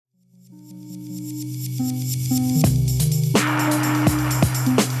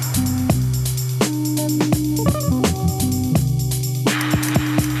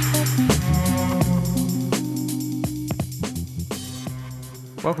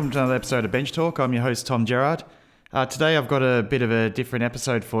Welcome to another episode of Bench Talk. I'm your host, Tom Gerard. Today I've got a bit of a different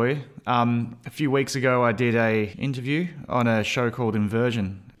episode for you. A few weeks ago I did an interview on a show called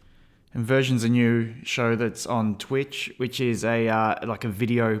Inversion. Inversion's a new show that's on Twitch, which is a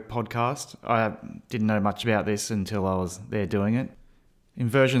video podcast. I didn't know much about this until I was there doing it.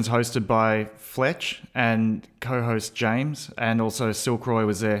 Inversion's hosted by Fletch and co-host James, and also Silkroy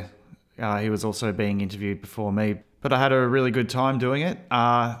was there. He was also being interviewed before me. But I had a really good time doing it.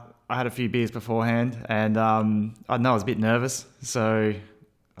 I had a few beers beforehand, and I know I was a bit nervous, so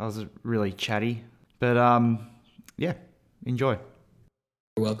I was really chatty. But yeah, enjoy.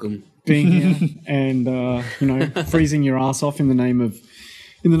 You're welcome. Being here and freezing your ass off in the name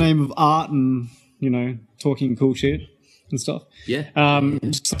of art and talking cool shit and stuff. Yeah.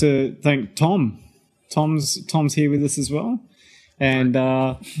 Just to thank Tom. Tom's here with us as well, and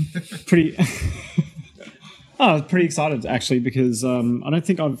pretty. I was pretty excited actually because I don't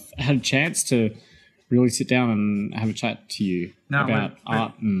think I've had a chance to really sit down and have a chat to you about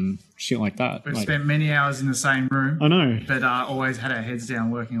art and shit like that. We've spent many hours in the same room. I know. But always had our heads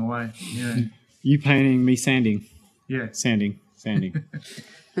down working away. Yeah. You painting, me sanding. Yeah. Sanding.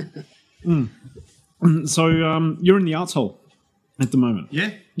 So you're in the arts hall at the moment.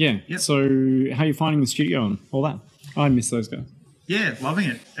 Yeah. Yeah. Yep. So how are you finding the studio and all that? I miss those guys. Yeah, loving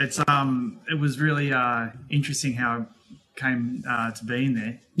it. It's it was really interesting how I came to be in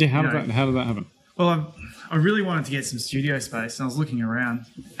there. Yeah, how did that happen? Well, I really wanted to get some studio space, and I was looking around,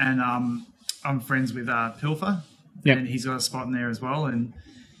 and I'm friends with Pilfer, and he's got a spot in there as well. And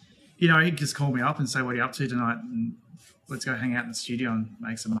he'd just call me up and say, "What are you up to tonight?" And let's go hang out in the studio and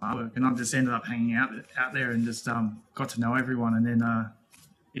make some artwork. And I just ended up hanging out there and just got to know everyone. And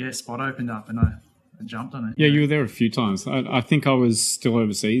then spot opened up, and I jumped on it. Yeah, you were there a few times. I think I was still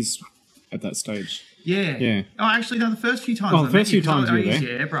overseas at that stage. Yeah. Oh, actually, no, the first few times. Oh, the first few times you were there. I used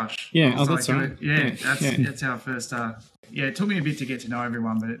your airbrush. Yeah, that's right. That's our first. It took me a bit to get to know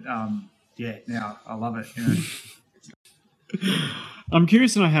everyone, but now I love it. I'm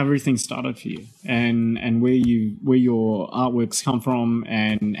curious to know how everything started for you, and where your artworks come from,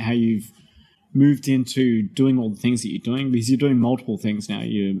 and how you've moved into doing all the things that you're doing, because you're doing multiple things now.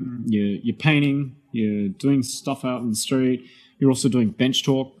 You're painting, you're doing stuff out in the street. You're also doing Bench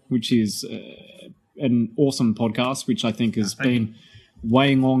Talk, which is an awesome podcast, which I think has been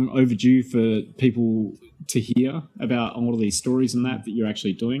way long overdue for people to hear about a lot of these stories and that you're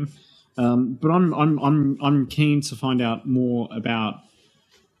actually doing. But I'm keen to find out more about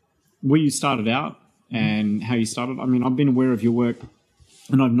where you started out and how you started. I mean, I've been aware of your work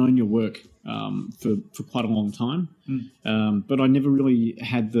and I've known your work for quite a long time, but I never really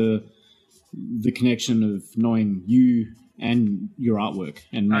had the connection of knowing you and your artwork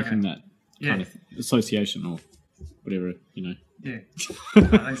and making that kind of association or whatever, Yeah.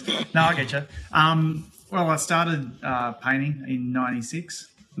 No, I get you. Well, I started painting in '96,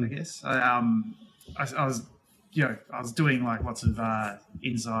 I guess. I was doing like lots of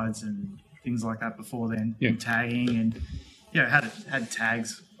insides and things like that before then, and tagging, and had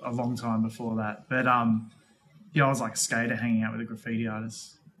tags a long time before that. But I was like a skater hanging out with a graffiti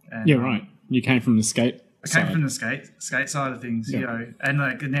artist. And, right. You came from the skate. I came from the skate side of things, and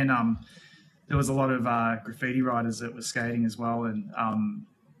then there was a lot of graffiti writers that were skating as well, and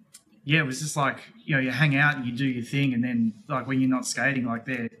it was just like you hang out and you do your thing, and then like when you're not skating, like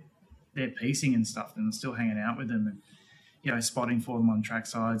they're piecing and stuff, and I'm still hanging out with them, and spotting for them on track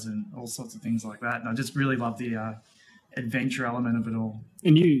sides and all sorts of things like that. And I just really love the adventure element of it all.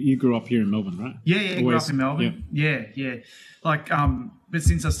 And you grew up here in Melbourne, right? Yeah, grew up in Melbourne. Yeah. Like, but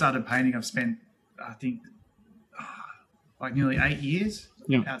since I started painting, I've spent, I think, like nearly 8 years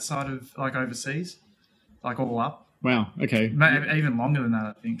outside of like overseas, like all up. Wow. Okay. Even longer than that,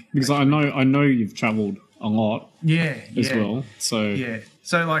 I think. Because actually. I know you've travelled a lot. As well. So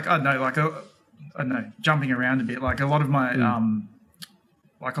So like I don't know, jumping around a bit. Like a lot of my the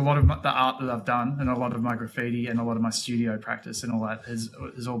art that I've done, and a lot of my graffiti, and a lot of my studio practice, and all that has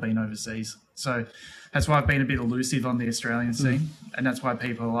all been overseas. So that's why I've been a bit elusive on the Australian scene, and that's why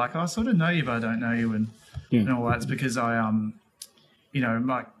people are like, "I sort of know you, but I don't know you," and all that. It's because I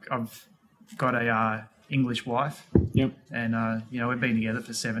I've got a English wife. Yep. And we've been together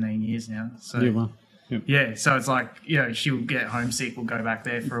for 17 years now. So Yep. Yeah, so it's like, she'll get homesick, we'll go back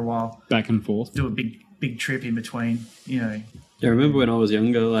there for a while. Back and forth. Do a big trip in between, Yeah, I remember when I was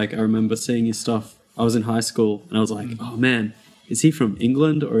younger, like I remember seeing his stuff. I was in high school and I was like, oh man, is he from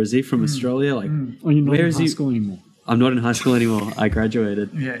England or is he from Australia? Like, Oh, you're not where in is high he? school anymore. I'm not in high school anymore. I graduated.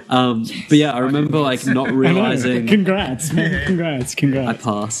 Yeah. But yeah, I remember like not I know. realizing Congrats, man. Congrats. I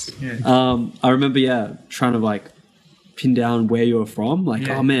passed. Yeah. I remember, trying to like pin down where you were from. Like,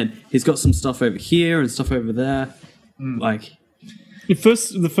 Yeah. oh man, he's got some stuff over here and stuff over there. Like, The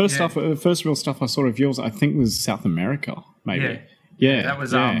first real stuff I saw of yours, I think, was South America, maybe. Yeah. That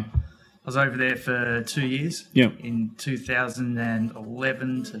was yeah. I was over there for 2 years. Yeah. In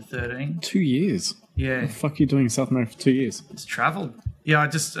 2011 to 13. 2 years. Yeah. What the fuck are you doing in South America for 2 years? Just travelled. Yeah, I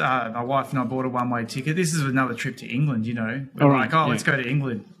just my wife and I bought a one-way ticket. This is another trip to England. You know, we're All like, right, let's yeah. go to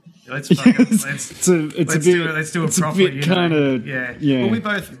England. Let's fucking, let's It's a bit. let's do it it's a properly. bit you know? kinda- yeah. yeah. Well, we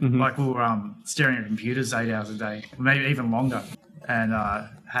both like we were staring at computers 8 hours a day, maybe even longer, and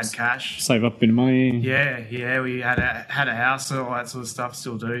had cash. Save up a bit of money. Yeah, we had a house and all that sort of stuff.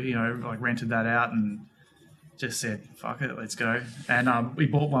 Still do, you know, like rented that out and just said, "Fuck it, let's go." And we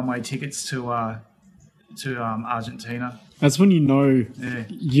bought one-way tickets to Argentina. That's when you know Yeah,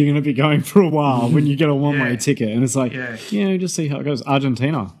 you're going to be going for a while when you get a one-way Yeah. ticket, and it's like, Yeah. just see how it goes.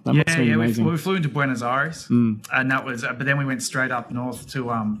 Argentina, that must be we amazing. flew into Buenos Aires, and that was. But then we went straight up north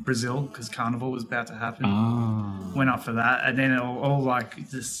to Brazil because Carnival was about to happen. Went up for that, and then all like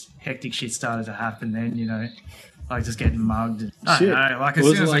this hectic shit started to happen. Then you know, like just getting mugged. I Shit. don't know, like as what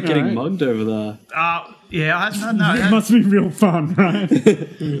was soon it as like I getting Alright. mugged over there? It must be real fun, right?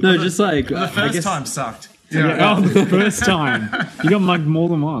 No, just like the I first guess, time sucked. Oh, the first time you got mugged more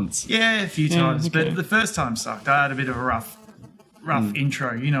than once. Yeah, a few Yeah, times, okay. but the first time sucked. I had a bit of a rough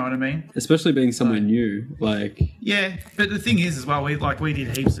intro. You know what I mean? especially being somewhere new. Like, Yeah, but the thing is, as well, we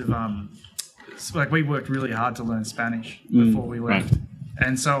did heaps of like we worked really hard to learn Spanish before we left,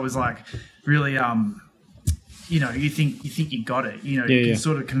 and so it was like really you know, you think you got it. You know, you can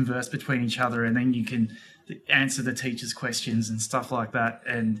sort of converse between each other, and then you can answer the teacher's questions and stuff like that.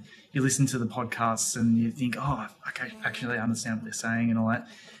 And you listen to the podcasts, and you think, oh, okay, actually, I understand what they're saying and all that.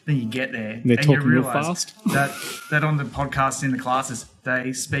 Then you get there, They're and you talking real realize fast. that on the podcast in the classes,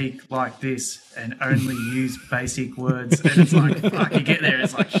 they speak like this and only use basic words. And it's like, fuck, you get there,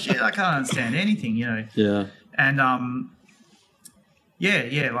 it's like, shit, I can't understand anything, you know. yeah, And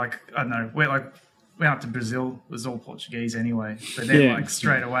like I don't know, went up to Brazil, it was all Portuguese anyway. But then Yeah. like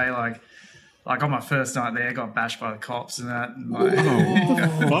straight away, like on my first night there, I got bashed by the cops and that. And like,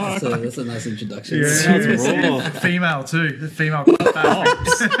 Fuck. so that's a nice introduction. yeah, female too, the female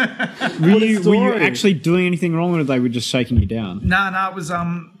cops. Were you story. actually doing anything wrong, or they were just shaking you down? No, it was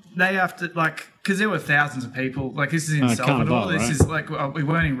they have to like because there were thousands of people. Like this is in Salvador. Carnival, This right? is like we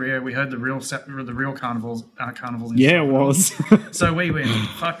weren't in Rio. We heard the real carnivals. Carnivals. In Yeah, it Salvador. was. So we went,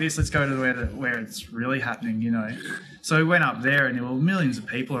 fuck this, let's go to where it's really happening, you know. So we went up there and there were millions of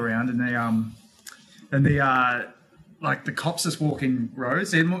people around and like the cops just walk in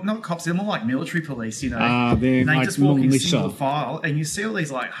rows. They're not cops, they're more like military police, you know. They're and they like just walk in militia. single file and you see all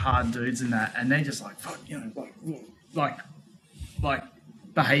these like hard dudes and that and they're just like, fuck, you know, like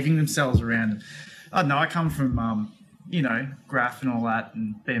behaving themselves around. I don't know, I come from you know, graph and all that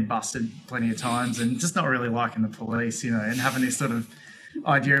and being busted plenty of times and just not really liking the police, you know, and having this sort of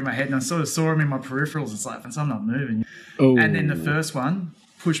idea in my head. And I sort of saw him in my peripherals. It's like, I'm not moving. Oh. And then the first one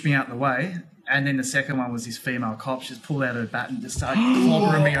pushed me out the way. And then the second one was this female cop. She just pulled out her bat and just started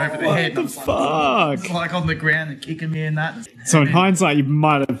clobbering me over the head. And I was Fuck. like on the ground and kicking me and that. So in And then- hindsight, you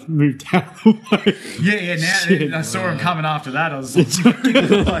might have moved out of the way. Yeah, now Shit. I saw him coming after that. I was like,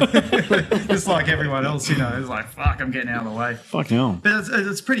 just like everyone else, you know. It was like, fuck, I'm getting out of the way. Fuck hell. But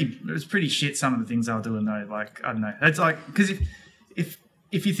it's pretty shit. Some of the things I was doing though, like I don't know. It's like because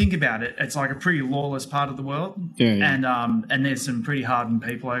if you think about it, it's like a pretty lawless part of the world. Yeah. And there's some pretty hardened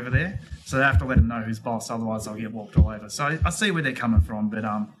people over there, so they have to let them know who's boss. Otherwise, they'll get walked all over. So I see where they're coming from, but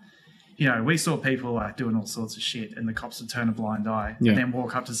you know, we saw people like doing all sorts of shit, and the cops would turn a blind eye, Yeah. and then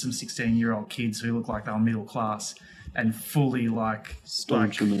walk up to some 16-year-old kids who look like they were middle class, and fully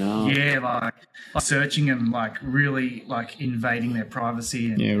Stomp them out. yeah, like searching them, like really like invading their privacy,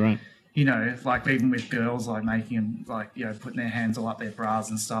 and Yeah, right. you know, like even with girls, like making them like you know putting their hands all up their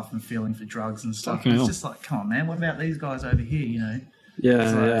bras and stuff, and feeling for drugs and stuff. Fucking It's hell. just like, come on, man, what about these guys over here? You know. Yeah,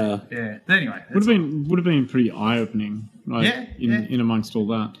 It's like, yeah. yeah. But anyway, Would have been pretty eye opening, like Yeah, in amongst all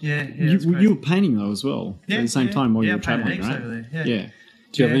that. yeah, it's great. You were painting though as well at the same time while you were I'm painting traveling, heaps right? over there, Yeah.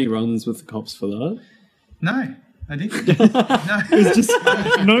 Do you have Yeah. any runs with the cops for that? No, I didn't. No. It's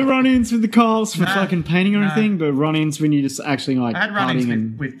just no run-ins with the cops for No, fucking painting or no. anything, but run-ins when you just actually like I had run-ins partying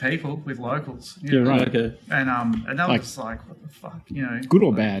and with people, with locals. Yeah, right. Okay. And that Like- was just like, what the fuck, you know? good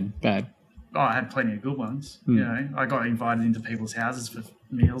or bad? Bad. Oh, I had plenty of good ones. You know, I got invited into people's houses for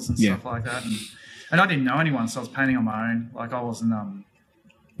meals and stuff like that. And And I didn't know anyone, so I was painting on my own. Like I wasn't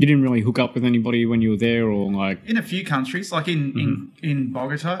You didn't really hook up with anybody when you were there, or like in a few countries, like in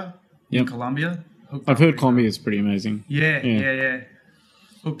Bogota, Yep. in Colombia. I've heard Colombia is pretty amazing. Yeah.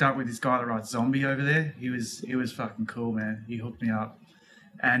 Hooked up with this guy that writes Zombie over there. He was fucking cool, man. He hooked me up,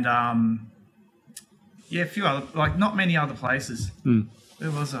 and a few other, like not many other places.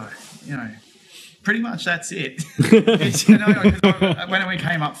 Where was I? You know, pretty much that's it. You know, like, when we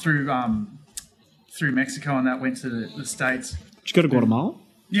came up through Mexico and that went to the States. Did you go to Guatemala?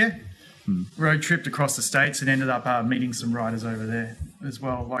 Yeah. Road tripped across the States and ended up meeting some writers over there as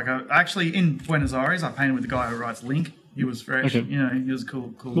well. Like actually in Buenos Aires, I painted with the guy who writes Link. He was fresh. Okay. You know, he was a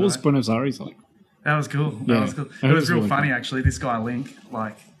cool What guy. was Buenos Aires like? That was cool. Yeah. That was cool. I It heard was it real was funny really actually. This guy Link,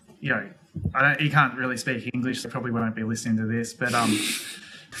 like, you know, he can't really speak English, so probably won't be listening to this. But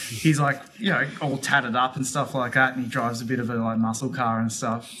he's like, you know, all tatted up and stuff like that, and he drives a bit of a like muscle car and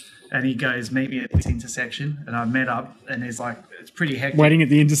stuff. And he goes, meet me at this intersection, and I met up, and he's like, it's pretty hectic. Waiting at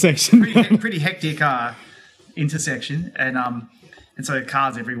the intersection. pretty hectic intersection, and so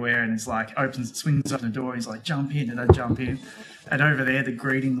cars everywhere, and it's like swings open the door, and he's like, jump in, and I jump in, and over there the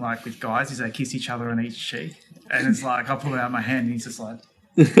greeting like with guys is they kiss each other on each cheek, and it's like I pull out my hand, and he's just like.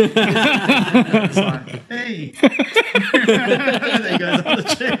 It's like, hey. And then he goes on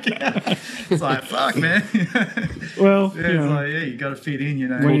the check. It's like, fuck, man. Well, Yeah, it's like, you got to fit in, you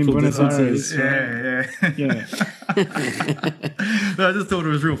know. when in Multiple Buenos differences. Aires. Yeah. But I just thought it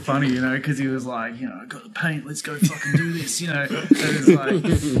was real funny, you know, because he was like, you know, I got to paint, let's go fucking do this, you know. And it's like,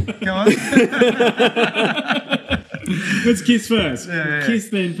 come on. Let's kiss first. Yeah. Kiss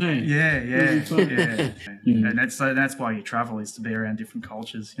then paint. Yeah. And that's why you travel, is to be around different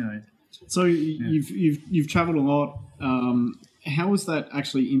cultures, you know. So you've travelled a lot. How has that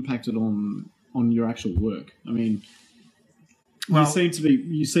actually impacted on your actual work? I mean, Well,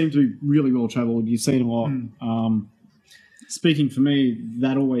 you seem to be really well travelled. You've seen a lot. Speaking for me,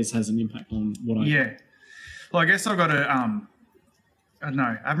 that always has an impact on what I do. Yeah. Well, I guess I've got a I don't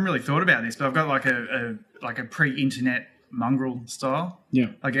know. I haven't really thought about this, but I've got like a pre-internet mongrel style. Yeah.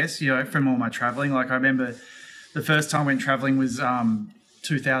 I guess, you know, from all my traveling. Like I remember the first time I went traveling was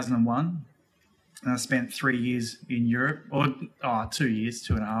 2001, and I spent 3 years in Europe, or 2 years,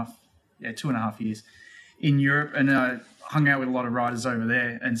 2.5. Yeah, 2.5 years in Europe, and I hung out with a lot of writers over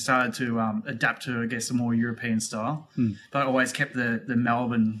there and started to adapt to, I guess, a more European style. But I always kept the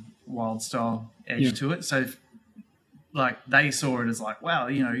Melbourne wild style edge to it. So, like, they saw it as like, wow,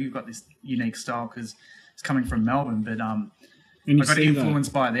 you know, you've got this unique style because it's coming from Melbourne, but And I you got see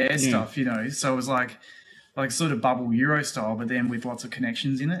influenced by their Yeah. stuff, you know. So it was like sort of bubble Euro style, but then with lots of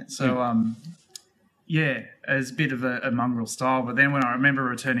connections in it. So it was a bit of a mongrel style. But then when I remember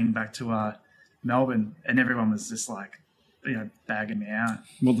returning back to Melbourne, and everyone was just like, you know, bagging me out.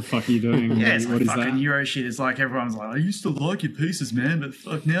 what the fuck are you doing? Yeah, it's what like is fucking that? Euro shit. It's like everyone's like, I used to like your pieces, man, but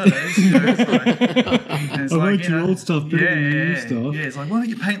fuck nowadays. You know, it's like, and it's I like, like your old stuff better than your new stuff. Yeah, it's like, why don't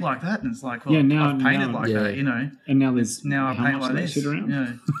you paint like that? And it's like, well, Yeah, now- I've painted now- like Yeah. that, you know. And now there's Now I how paint much like of that this. shit around?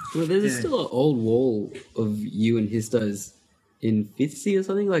 Yeah. Well, there's Yeah. still an old wall of you and Histos in Fitzy or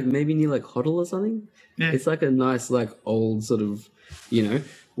something, like maybe near like Hoddle or something. Yeah. It's like a nice, like old sort of, you know,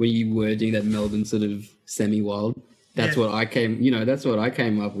 when you were doing that Melbourne sort of semi-wild. That's Yeah. what I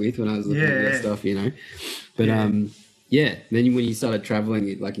came up with when I was looking at Yeah. that stuff, you know. But then when you started traveling,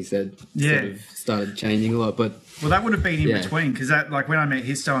 it, like you said, sort of started changing a lot. But Well, that would have been in Yeah. between, because that, like, when I met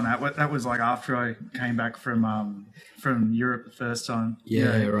Histo and that was like after I came back from Europe the first time. you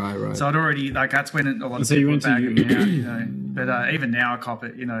yeah, know. right. So I'd already, like, that's when a lot of So you people were went to bagging me out, you know. But even now I cop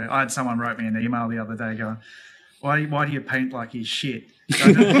it, you know. I had someone write me an email the other day going, why do you paint like your shit?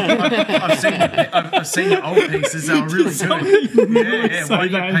 I've seen the old pieces that are really good. Yeah. Say Why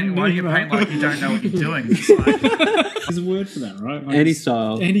do that in you an paint email. like you don't know what you're doing? It's like, There's a word for that, right? Like,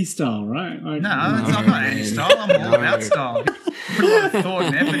 Anti-style. Anti-style, right? Like, no, I'm not anti-style. I'm all about style. Put a lot of thought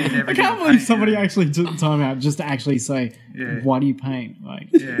and effort into everything. I can't believe somebody actually took the time out just to actually say, Yeah. why do you paint? Like,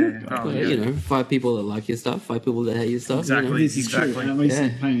 Yeah, well, Well, yeah. you know, 5 people that like your stuff, 5 people that hate your stuff. you know. Exactly. this is true. Exactly. At least Yeah.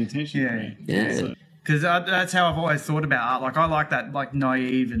 you're paying attention. Yeah. to me. Yeah. So, Because that's how I've always thought about art. Like, I like that, like,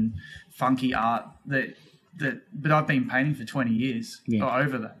 naive and funky art but I've been painting for 20 years or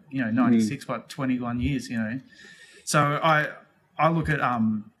over that, you know, 96, 21 years, you know. So I look at,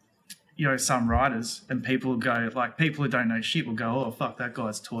 you know, some writers, and people go, like, people who don't know shit will go, oh, fuck, that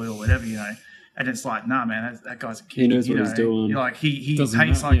guy's toy or whatever, you know. And it's like, nah, man, that guy's a kid. He knows you what know? he's doing. You're like, he Doesn't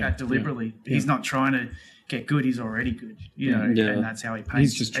paints matter, like yeah, that deliberately. yeah. He's not trying to get good. He's already good, you know, Yeah. and that's how he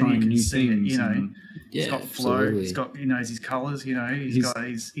paints. he's just and you trying can new see it, things. you know. and He's Yeah, got flow. absolutely. He knows his colours. You know,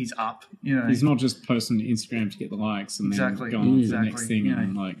 he's up. You know, he's not just posting to Instagram to get the likes and Exactly, then going on to the exactly, next thing yeah.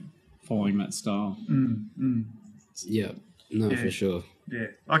 and like following that style. Yeah, no, for sure. Yeah,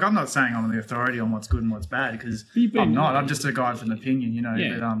 like I'm not saying I'm the authority on what's good and what's bad because You've been- I'm not. I'm just a guy with an opinion, you know.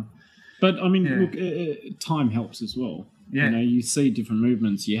 Yeah. But But I mean, Yeah. look, time helps as well. Yeah. You know, you see different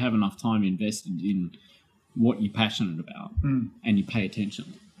movements. You have enough time invested in what you're passionate about, and you pay attention.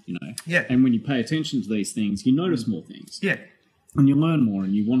 You know, Yeah. And when you pay attention to these things, you notice more things. yeah, And you learn more,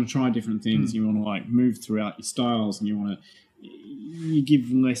 and you want to try different things. You want to like move throughout your styles, and you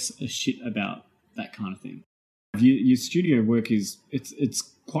give less a shit about that kind of thing. Your studio work it's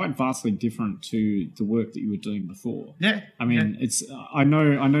quite vastly different to the work that you were doing before. yeah. I mean, it's I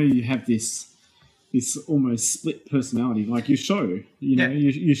know you have this almost split personality, like your show. You know,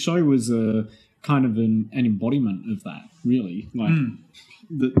 Yeah. your show was a kind of an embodiment of that, really. Like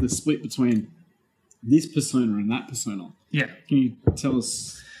the split between this persona and that persona. Yeah. Can you tell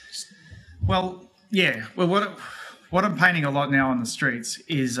us? Well, yeah. Well, what I'm painting a lot now on the streets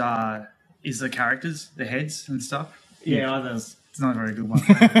is the characters, the heads and stuff. Yeah, it's not a very good one.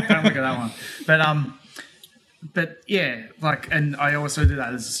 Don't look at that one. But yeah, like, and I also do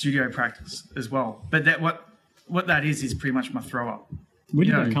that as a studio practice as well. But that what that is pretty much my throw up. Where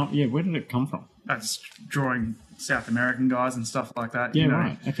did You it know, come? Yeah, where did it come from? That's drawing South American guys and stuff like that. Yeah, you know.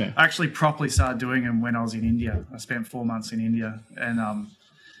 right. Okay. I actually properly started doing them when I was in India. I spent 4 months in India, and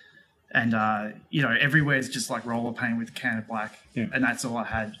you know, everywhere's just like roller paint with a can of black, and that's all I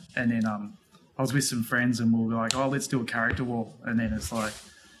had. And then I was with some friends, and we were like, "Oh, let's do a character wall." And then it's like,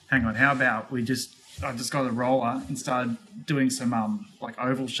 "Hang on, how about I just got a roller and started doing some like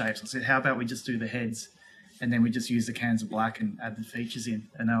oval shapes." I said, "How about we just do the heads?" And then we just use the cans of black and add the features in.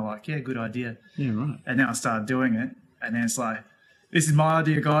 And they were like, yeah, good idea. Yeah, right. And then I started doing it. And then it's like, this is my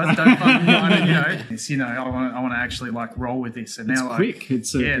idea, guys. Don't fucking mind it, you know. It's, you know, I want to actually like roll with this. And It's now like, quick. They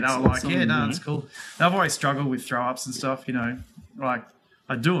were like, yeah, no, it's cool. And I've always struggled with throw ups and stuff, you know. Like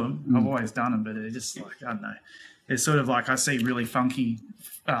I do them. I've always done them, but it's just like, I don't know. It's sort of like I see really funky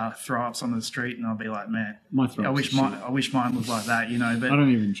throw ups on the street, and I'll be like, man, My throw. I wish mine looked like that, you know. But I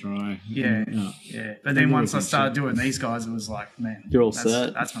don't even try. yeah. But then once I started doing these guys, it was like, man, You're all that's,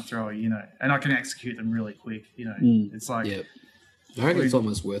 set. That's my thrower, you know, and I can execute them really quick, you know. It's like, Yeah. I reckon it's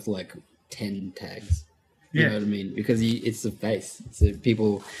almost worth like 10 tags. You Yeah. know what I mean? Because it's the face. So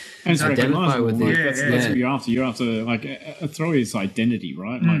people And it's identify with recognizable, it. like, that's what you're after. You're after like a throw is identity,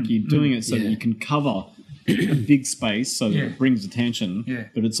 right? Like you're doing it so that Yeah. you can cover a big space so that Yeah. it brings attention. Yeah.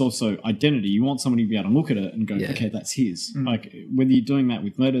 But it's also identity. You want somebody to be able to look at it and go, Yeah. okay, that's his. Like whether you're doing that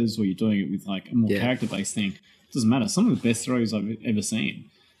with letters or you're doing it with like a more Yeah. character based thing, it doesn't matter. Some of the best throws I've ever seen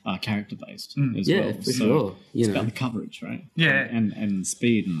are character based as Yeah, well. for So sure. it's You about know, the coverage, right? Yeah. And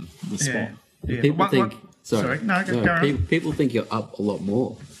speed and the spot. yeah. Yeah. people What- think. what- Sorry. No, go on. People think you're up a lot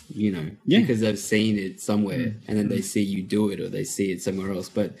more, you know, Yeah. because they've seen it somewhere and then they see you do it or they see it somewhere else.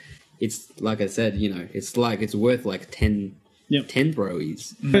 But it's like I said, you know, it's worth like 10 Yep. 10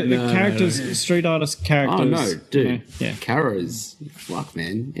 throwies. But the characters, street artist characters. Oh no, dude! Yeah. Caras, fuck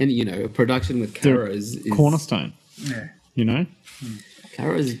man, and you know, a production with They're Caras is cornerstone. Yeah. You know.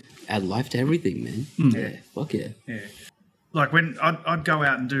 Caras add life to everything, man. Yeah, fuck yeah. Yeah. Like when I'd go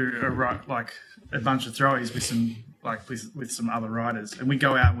out and do a bunch of throwies with some with some other riders, and we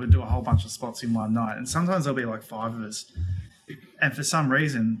go out and we'd do a whole bunch of spots in one night, and sometimes there'll be like 5 of us, and for some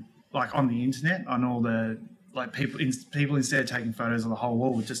reason, like on the internet, on all the like people instead of taking photos of the whole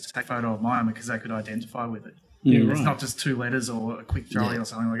wall would just take a photo of mine because they could identify with it. Yeah, It's right. not just 2 letters or a quick throwing or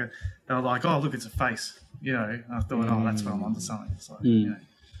something like that. They were like, oh look, it's a face, you know. And I thought, oh, that's what I'm onto something. It's like, you know.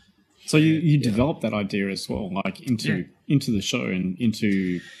 So you developed that idea as well, like into the show and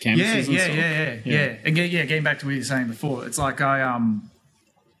into canvases and stuff. Yeah. And getting back to what you were saying before, it's like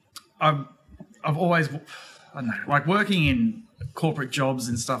I've always, I don't know, like working in corporate jobs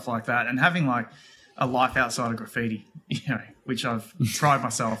and stuff like that, and having like a life outside of graffiti, you know, which I've tried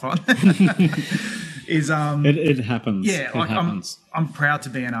myself on, is It happens. yeah, it like happens. I'm proud to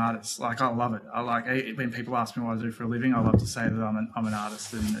be an artist. Like I love it. I like when people ask me what I do for a living. I love to say that I'm an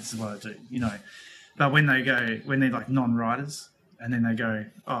artist and this is what I do. You know, but when they're like non-writers and then they go,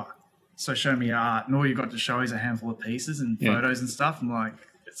 oh, so show me your art, and all you've got to show is a handful of pieces and photos and stuff. I'm like,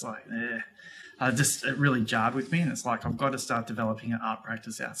 it's like, it really jarred with me, and it's like I've got to start developing an art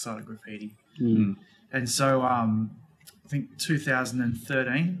practice outside of graffiti. And so I think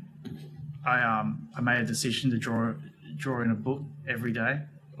 2013. I made a decision to draw in a book every day,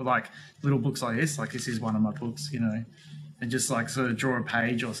 like little books like this. Like this is one of my books, you know, and just like sort of draw a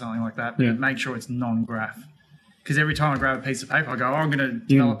page or something like that. But Yeah. make sure it's non-graph, because every time I grab a piece of paper, I go, oh, I'm going to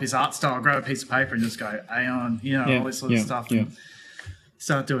develop this art style. I grab a piece of paper and just go Aeon, you know, all this sort of stuff, and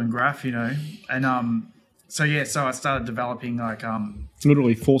start doing graph, you know. And so I started developing like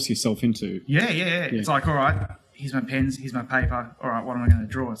Literally force yourself into. Yeah. It's like, all right, here's my pens, here's my paper. All right, what am I going to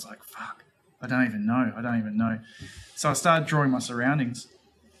draw? It's like, fuck, I don't even know. So I started drawing my surroundings,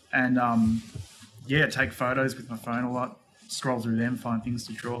 and take photos with my phone a lot, scroll through them, find things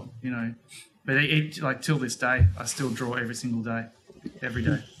to draw, But like till this day, I still draw every single day, every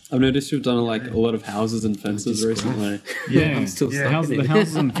day. I've noticed you've done like a lot of houses and fences recently. Yeah, I'm still the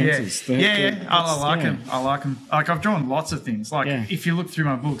houses and fences. I like them. Like I've drawn lots of things. Like Yeah. if you look through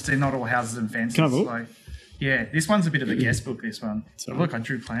my books, they're not all houses and fences. Can I have a look? Like, yeah, this one's a bit of a guest book. This one. Sorry. Look, I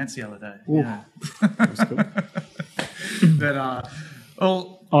drew plants the other day. Ooh. Yeah. That's cool. But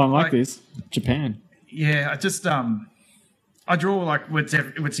well, Oh, I like this. Japan. yeah, I just I draw like what's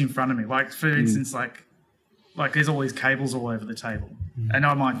in front of me. Like for instance, like there's all these cables all over the table, and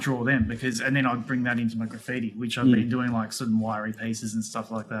I might draw them and then I'd bring that into my graffiti, which I've been doing like certain wiry pieces and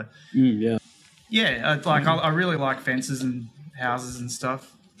stuff like that. Yeah. Yeah, I really like fences and houses and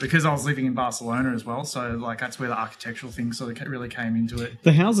stuff because I was living in Barcelona as well. So like that's where the architectural thing sort of really came into it.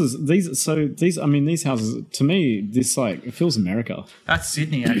 The houses, these houses, to me, it feels America. That's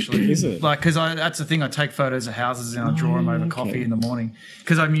Sydney actually. Is it? Like because that's the thing. I take photos of houses and I draw them over coffee in the morning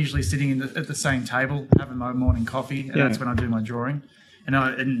because I'm usually sitting at the same table having my morning coffee, and that's when I do my drawing.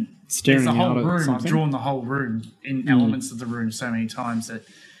 And Staring it's the whole out at room. I've something? drawn the whole room in elements of the room so many times that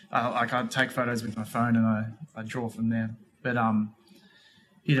like I take photos with my phone and I draw from there. But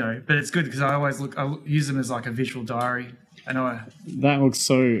but it's good because I use them as like a visual diary. I know That looks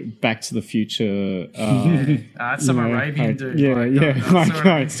so Back to the Future. it's some Arabian dude. Yeah, like, yeah. I saw Like, it on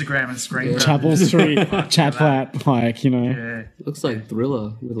right. Instagram and screen. Chapel Street, Chaplat, Yeah, Looks like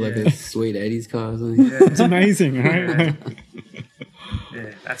Thriller with like a sweet 80s car or something. It's amazing, right?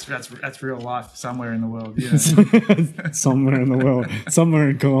 yeah. That's real life somewhere in the world. You know? Somewhere in the world, somewhere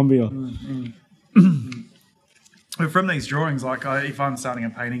in Colombia. But from these drawings, like if I'm starting a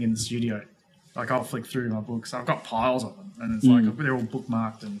painting in the studio, like I'll flick through my books. I've got piles of them, and it's like they're all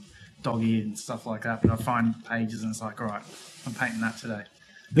bookmarked and dog-eared and stuff like that. But I find pages, and it's like, all right, I'm painting that today.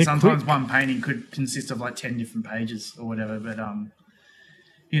 They're Sometimes quick. one painting could consist of like 10 different pages or whatever. But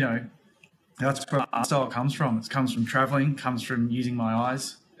that's where art style comes from. It comes from traveling, comes from using my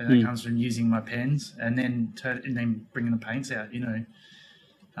eyes, and it comes from using my pens, and then bringing the paints out.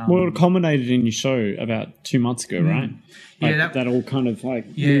 Well, it culminated in your show about 2 months ago, right? Yeah, Like, that all kind of like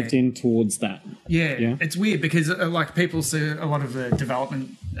Yeah. moved in towards that. Yeah, it's weird because like people see a lot of the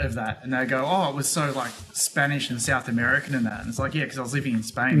development of that, and they go, "Oh, it was so like Spanish and South American and that." And it's like, yeah, because I was living in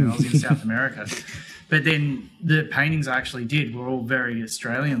Spain and I was in South America. But then the paintings I actually did were all very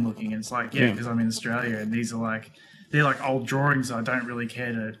Australian looking. And it's like, yeah, because I'm in Australia, and these are they're like old drawings I don't really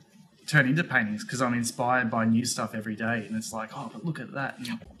care to turn into paintings because I'm inspired by new stuff every day. And it's like, oh, but look at that.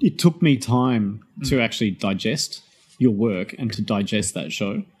 It took me time to actually digest your work and to digest that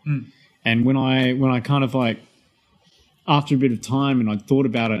show. And when I kind of like, after a bit of time and I'd thought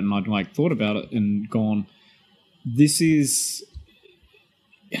about it and I'd like thought about it and gone, it's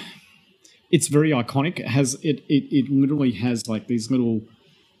very iconic. It literally has like these little,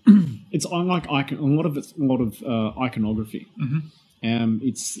 it's unlike a lot of iconography.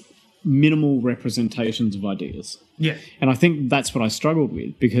 It's minimal representations of ideas. Yeah. And I think that's what I struggled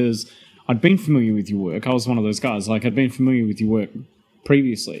with because I'd been familiar with your work. I was one of those guys. Like I'd been familiar with your work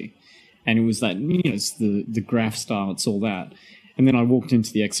previously, and it was that it's the graph style. It's all that. And then I walked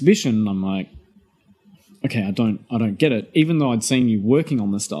into the exhibition, and I'm like, okay, I don't get it. Even though I'd seen you working on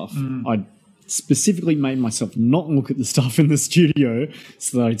the stuff, I'd specifically made myself not look at the stuff in the studio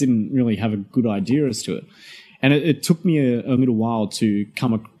so that I didn't really have a good idea as to it. And it took me a little while to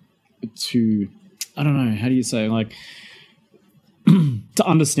come to, I don't know, how do you say, like, to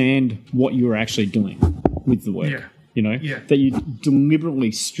understand what you were actually doing with the work. Yeah. That you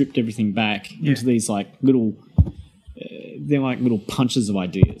deliberately stripped everything back into these like little, they're like little punches of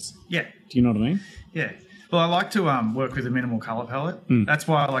ideas. Yeah. Do you know what I mean? Yeah. Well, I like to work with a minimal color palette. That's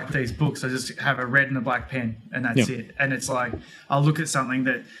why I like these books. I just have a red and a black pen, and that's it. And it's like I'll look at something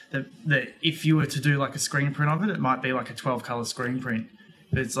that if you were to do like a screen print of it, it might be like a 12 color screen print.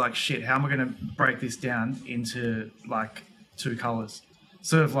 But it's like, shit, how am I going to break this down into like 2 colors?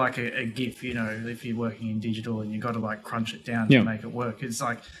 Sort of like a GIF, if you're working in digital and you've got to like crunch it down to make it work. It's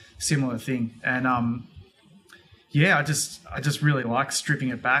like similar thing. And I just really like stripping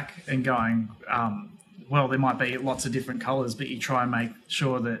it back and going, well, there might be lots of different colors, but you try and make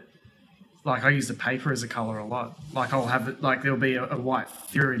sure that, like, I use the paper as a color a lot. Like, I'll have it, like, there'll be a white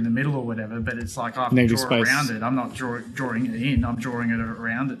figure in the middle or whatever, but it's like I have to draw around it. I'm not drawing it in. I'm drawing it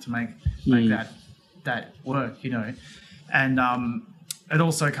around it to make that work, And it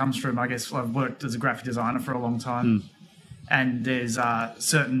also comes from, I guess, I've worked as a graphic designer for a long time, and there's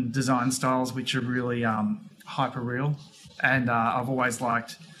certain design styles which are really hyper real, and I've always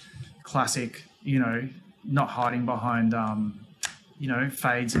liked classic, not hiding behind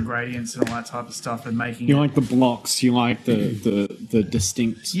fades and gradients and all that type of stuff, and making You like the blocks. You like the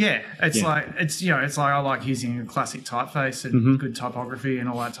distinct. it's like I like using a classic typeface and good typography and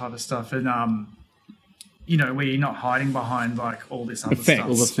all that type of stuff, and where you're not hiding behind like all this other Effects. stuff,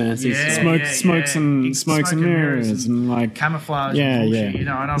 All the fancy Smokes and mirrors and like camouflage. Yeah, and yeah. bullshit,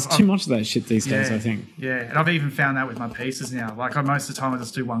 and There's too much of that shit these days. I think. Yeah, and I've even found that with my pieces now. Like most of the time, I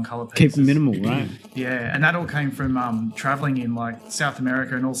just do one color pieces. Keep them minimal, right? Yeah, and that all came from traveling in like South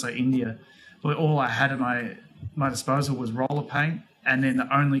America and also India, where all I had at my disposal was roller paint, and then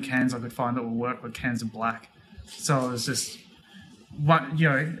the only cans I could find that would work were cans of black. So it was just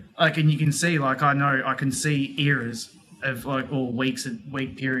and you can see, like, I can see eras of like all week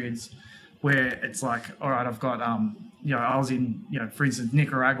periods where it's like, all right, I've got I was in for instance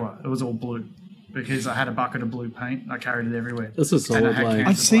Nicaragua, it was all blue because I had a bucket of blue paint and I carried it everywhere. This is And I solid, had like- cans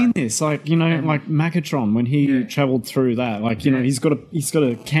I've of seen black. this, like like Macatron when he travelled through that. Like he's got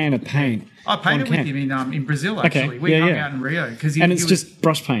a can of paint. I painted on with can. him in Brazil actually. We yeah, hung yeah. out in Rio because And it's just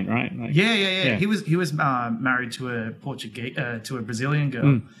brush paint, right? Like, Yeah. He was married to a Portuguese to a Brazilian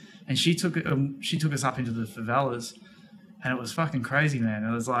girl, and she took us up into the favelas, and it was fucking crazy, man.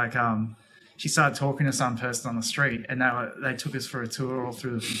 It was like she started talking to some person on the street, and they took us for a tour all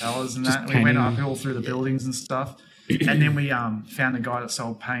through the favelas and that. We went up all through the buildings and stuff, and then we found a guy that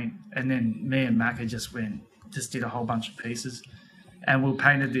sold paint, and then me and Macca just did a whole bunch of pieces, and we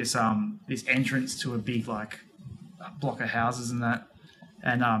painted this entrance to a big like block of houses and that.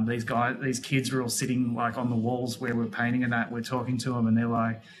 And these kids were all sitting like on the walls where we're painting and that. We're talking to them, and they're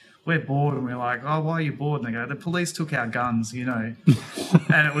like, "We're bored," and we're like, "Oh, why are you bored?" And they go, "The police took our guns," And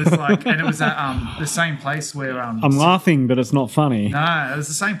it was like, and it was at the same place where I'm laughing, but it's not funny. no, it was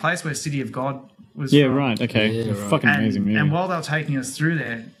the same place where City of God was. Yeah, from. right. Okay, Yeah, right. fucking amazing movie. And while they were taking us through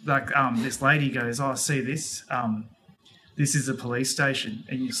there, like this lady goes, "Oh, see this? This is a police station,"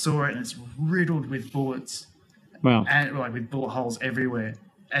 and you saw it, and it's riddled with bullets. Wow. And like with bullet holes everywhere.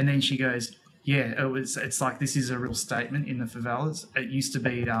 And then she goes, "Yeah, it's like this is a real statement in the favelas. It used to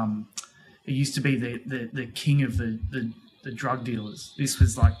be the king of the drug dealers. This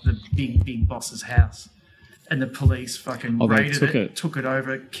was like the big boss's house, and the police fucking They raided took it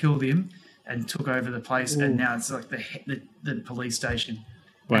over, killed him, and took over the place. And now it's like the police station.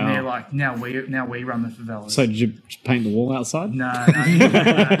 Wow. And they're like, now we run the favelas." So did you paint the wall outside? No.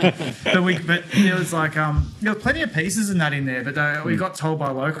 But there was like there were plenty of pieces in that in there, but we got told by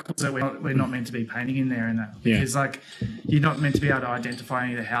locals that we're not meant to be painting in there and that Yeah. because like you're not meant to be able to identify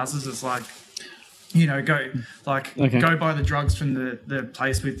any of the houses. It's like go buy the drugs from the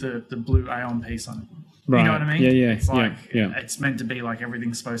place with the blue Aeon piece on it. Right. You know what I mean? Yeah. It's like yeah. it's meant to be like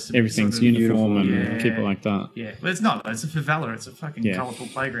everything's supposed to be Everything's sort of uniform and Yeah. keep it like that. Yeah, but it's not. It's a favela. It's a fucking Yeah. colourful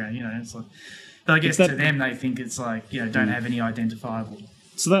playground. It's like. But I guess that- to them, they think it's like don't have any identifiable.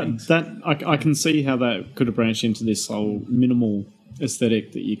 So that I can see how that could have branched into this whole minimal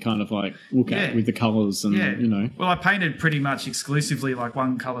aesthetic that you kind of like look at Yeah. with the colours and Yeah. Well, I painted pretty much exclusively like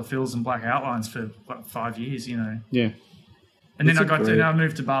one colour fills and black outlines for 5 years. Yeah. And then That's I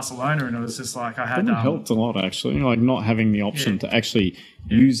moved to Barcelona, and it was just like I had. That helped a lot actually, like not having the option to actually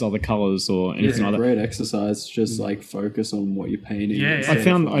use other colours or It's anything a like that. great exercise. Just like focus on what you're painting. Yeah, instead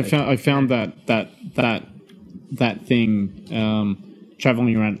yeah. I found that thing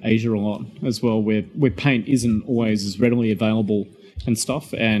traveling around Asia a lot as well, where paint isn't always as readily available and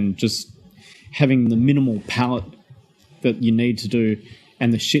stuff, and just having the minimal palette that you need to do,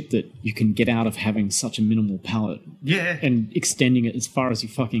 and the shit that you can get out of having such a minimal palette Yeah. and extending it as far as you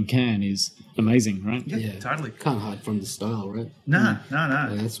fucking can is amazing, right? Yeah, totally. Can't hide from the style, right? No.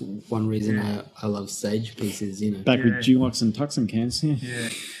 Like, that's one reason I love Sage pieces, Back with Dulux and Tucson cans, yeah. Yeah.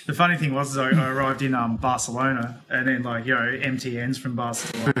 The funny thing was, I arrived in Barcelona, and then MTN's from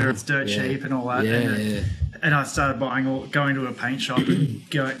Barcelona. It's dirt cheap and all that. And I started going to a paint shop and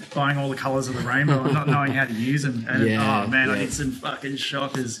buying all the colours of the rainbow and not knowing how to use them. And I hit some fucking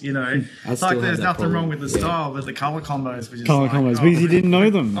shockers. It's like still there's have that nothing wrong problem. with the style, but the colour combos were just Colour combos, because you didn't know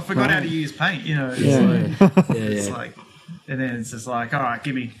them. I forgot how right? to use paint. Yeah. It's like, and then it's just like, all right,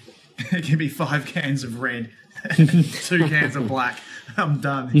 give me 5 cans of red, and 2 cans of black. I'm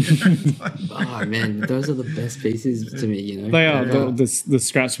done. It's like- Oh man, those are the best pieces to me. They are the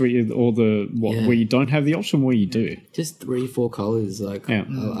scraps where you, or where you don't have the option, where you do. Just 3-4 colors. Like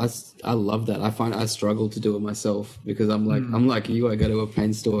I love that. I find I struggle to do it myself because I'm like you. I go to a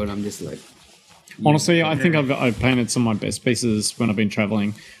paint store and I'm just like, Honestly, I think I've painted some of my best pieces when I've been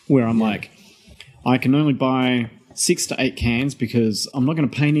traveling, where I'm like, I can only buy 6 to 8 cans because I'm not going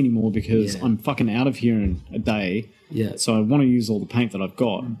to paint anymore because I'm fucking out of here in a day. Yeah. So I want to use all the paint that I've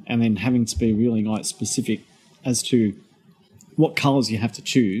got, and then having to be really like specific as to what colours you have to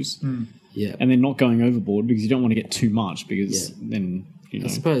choose, Yeah. and then not going overboard because you don't want to get too much because then I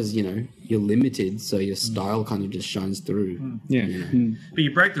suppose, you're limited, so your style kind of just shines through. Yeah. You know? But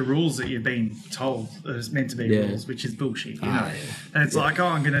you break the rules that you've been told that it's meant to be rules, which is bullshit. You know? And it's like,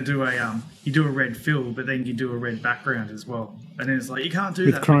 I'm going to do you do a red fill, but then you do a red background as well. And then it's like, you can't do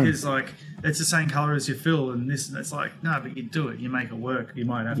With that chrome. because like it's the same color as your fill and this. And it's like, no, but you do it. You make it work. You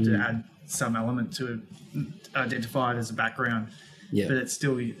might have to add some element to identify it as a background. Yeah. But it's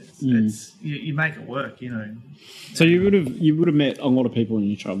still, it's you make it work. You know. So you would have met a lot of people in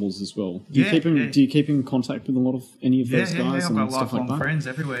your travels as well. Do you keep in contact with a lot of any of those guys I've got and stuff like lifelong that? friends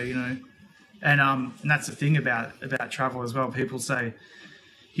everywhere, you know. And that's the thing about travel as well. People say,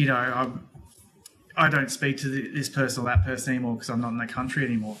 you know, I don't speak to this person or that person anymore because I'm not in that country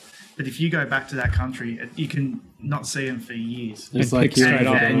anymore. But if you go back to that country, you can not see them for years. It's like pick straight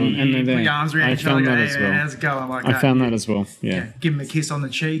up, and you then put your arms around I each other. found that Hey, as man, well. how's it going? Like I that. found that as well. Yeah. Give them a kiss on the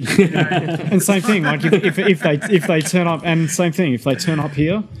cheek. You know? And same thing, like if they turn up, and same thing, if they turn up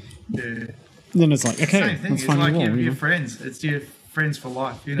here, then it's like, okay, Same thing. let's It's find like you more. your friends. It's your friends for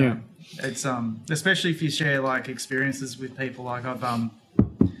life. You know. It's especially if you share like experiences with people. Like I've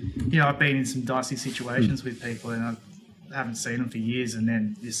I've been in some dicey situations with people, and I haven't seen them for years, and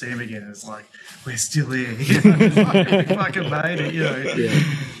then you see them again, and it's like we're still here. You know? It's like, we fucking made it. You know.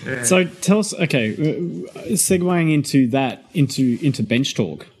 Yeah. So tell us, okay, segueing into that, into bench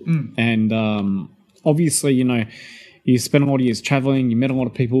talk, and obviously, you know, you spent a lot of years traveling, you met a lot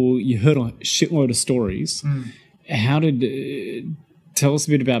of people, you heard a shitload of stories. How did tell us a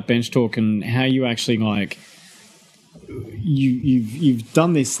bit about bench talk and how you actually like you've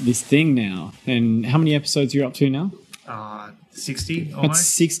done this thing now, and how many episodes you're up to now? 60 That's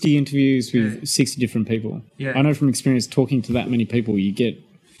almost. 60 interviews with 60 different people. Yeah. I know from experience talking to that many people, you get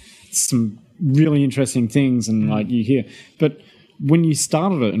some really interesting things and like you hear. But when you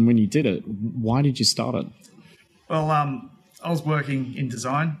started it and when you did it, why did you start it? Well, I was working in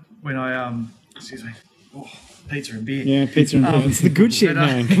design when I excuse me. Oh, pizza and beer. Yeah, pizza and beer. It's the good shit, but,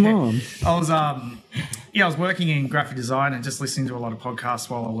 man. Come on. I was I was working in graphic design and just listening to a lot of podcasts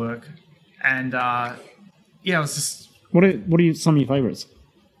while I work. And I was just What are some of your favourites?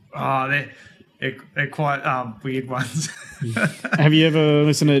 they're quite weird ones. Have you ever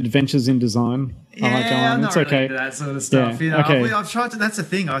listened to Adventures in Design? I'm not It's really okay. into that sort of stuff. Yeah, You know, okay. I've tried to. That's the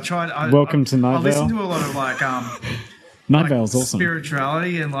thing. Welcome to Night I listen Vale. to a lot of like Night Vale's awesome.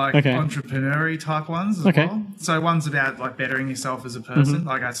 spirituality and like Okay. entrepreneurial type ones as Okay. well. So one's about like bettering yourself as a person.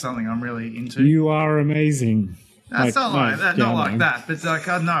 Like that's something I'm really into. You are amazing. That's not like that. yeah, Not I like know. that. But like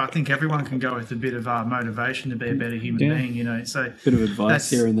I don't know. I think everyone can go with a bit of motivation to be a better human Yeah. being. You know. So Bit of advice That's-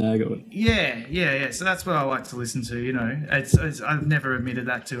 here and there. Got it. yeah. So that's what I like to listen to. You know, it's I've never admitted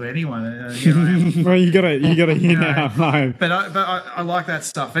that to anyone. You know, Well, you gotta hear know, now. but I like that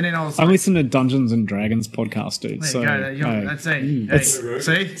stuff. And then I was I like, listen to Dungeons and Dragons podcast, dude. there So you go. That's it.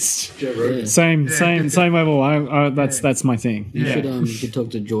 Hey, see. Yeah. same level. That's my thing. You Yeah. should you could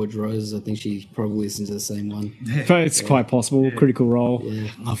talk to George Rose. I think she probably listens to the same one. But it's quite possible. Critical Role. Yeah.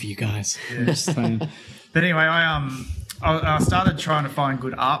 Love you guys. Just saying. But anyway, I started trying to find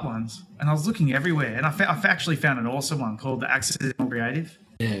good art ones, and I was looking everywhere, and I've actually found an awesome one called the Accidental Creative.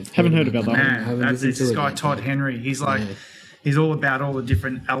 Yeah, Haven't heard about that one. I Man, haven't that's listened it's to this it guy yet, Todd but- Henry. He's like, he's all about all the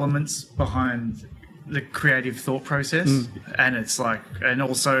different elements behind the creative thought process, and it's like, and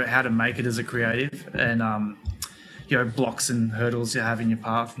also how to make it as a creative, and blocks and hurdles you have in your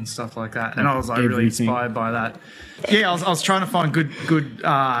path and stuff like that. And I was like really Everything. inspired by that. Yeah, I was trying to find good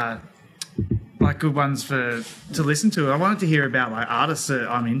ones to listen to. I wanted to hear about like artists that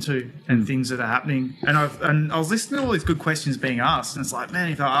I'm into and things that are happening. And I was listening to all these good questions being asked, and it's like,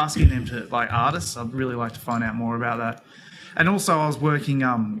 man, if they're asking them to like artists, I'd really like to find out more about that. And also, I was working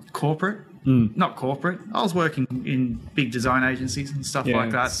corporate. Not corporate. I was working in big design agencies and stuff Yeah,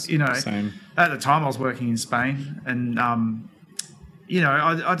 like that. it's You know, same. at the time I was working in Spain, and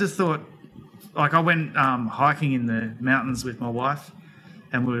I just thought, like, I went hiking in the mountains with my wife,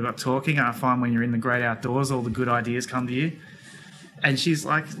 and we got talking. And I find when you're in the great outdoors, all the good ideas come to you. And she's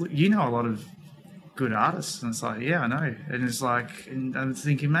like, you know a lot of good artists, and it's like, yeah, I know. And it's like, and I'm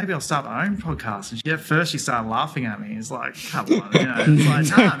thinking maybe I'll start my own podcast. And at first she started laughing at me. It's like, come on, It's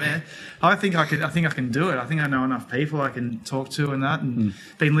like, nah, man. I think I can do it. I think I know enough people I can talk to and that. And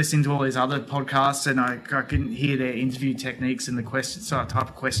been listening to all these other podcasts, and I can hear their interview techniques and the questions, type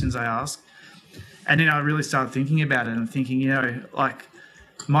of questions they ask. And then I really started thinking about it and thinking, like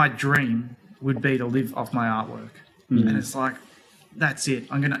my dream would be to live off my artwork. And it's like, that's it.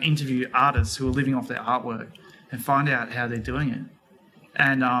 I'm going to interview artists who are living off their artwork and find out how they're doing it.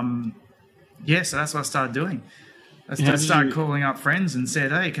 And so that's what I started doing. I started calling up friends and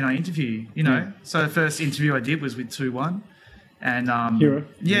said, hey, can I interview you? So the first interview I did was with 2-1. And Hero.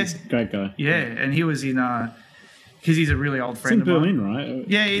 Yeah. He's a great guy. Yeah, and he was in because he's a really old friend It's in of mine. Berlin, right?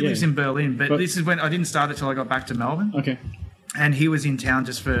 Yeah, he lives in Berlin, but this is when I didn't start it till I got back to Melbourne. Okay. And he was in town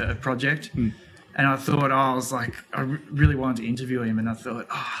just for a project. And I thought, I was like, I really wanted to interview him. And I thought,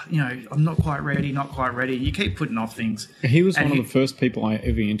 I'm not quite ready. You keep putting off things. He was one of the first people I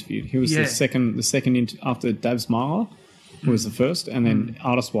ever interviewed. He was the second after Dabs Marla was the first. And then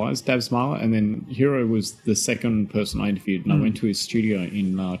artist-wise, Dabs Marla. And then Hero was the second person I interviewed. And I went to his studio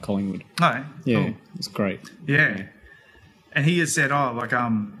in Collingwood. Oh, yeah. cool. It's great. Yeah. And he just said,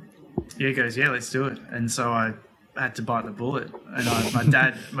 he goes, yeah, let's do it. And so I had to bite the bullet. And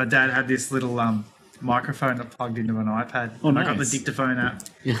my dad had this little microphone that plugged into an iPad. Oh, and nice. I got the dictaphone app.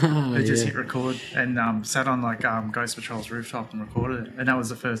 I just hit record and sat on Ghost Patrol's rooftop and recorded it. And that was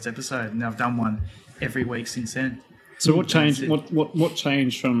the first episode. And I've done one every week since then. So what changed? What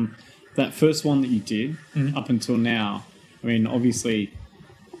changed from that first one that you did up until now? I mean, obviously,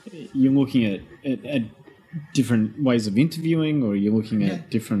 you're looking at different ways of interviewing, or you're looking at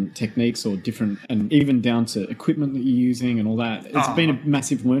different techniques, or different, and even down to equipment that you're using and all that. It's been a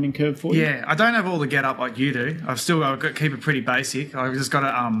massive learning curve for you. Yeah, I don't have all the get up like you do. I've got to keep it pretty basic. I've just got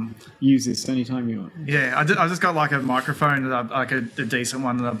to use this anytime you want. Yeah, I just got like a microphone that a decent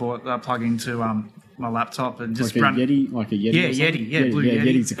one that I bought that I plug into my laptop and just like run. A Yeti. Yeah, Yeti. Yeah, Blue Yeti.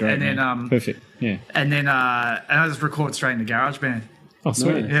 Yeti's a great. And then perfect. Yeah. And then I just record straight into GarageBand. Oh,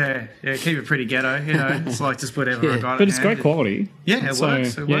 sweet. Yeah, keep it pretty ghetto, It's like just whatever I got. But it's great quality. Yeah, it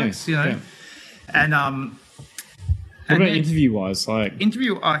works. It works, Yeah. And what about interview-wise?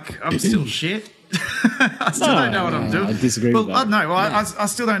 Interview, I'm still shit. I still don't know what I'm doing. I disagree with that. I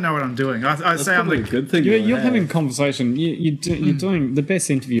still don't know what I'm doing. I say I'm a good thing. You're having conversation. You're doing the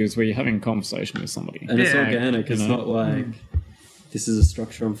best interviews where you're having a conversation with somebody. And it's organic. It's not like this is a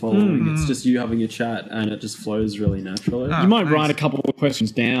structure I'm following. It's just you having a chat and it just flows really naturally. You might write a couple of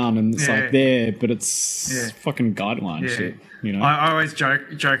questions down and it's like there, but it's fucking guideline shit. I always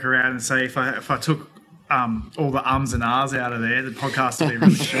joke around and say if I took all the ums and ahs out of there, the podcast would be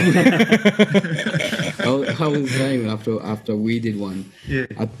really short. I was saying after we did one,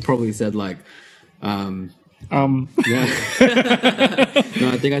 I probably said like, yeah. No,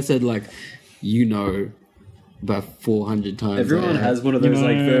 I think I said like, about 400 times. Everyone has one of those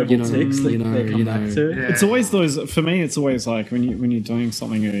verbal tics that they come back to. Yeah. It's always those. For me, it's always like when you're doing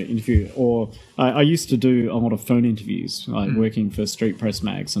something, an interview, or I used to do a lot of phone interviews, like working for Street Press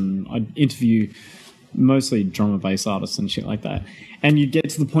Mags, and I'd interview mostly drum and bass artists and shit like that. And you get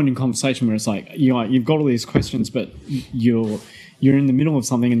to the point in conversation where it's like you've got all these questions, but you're in the middle of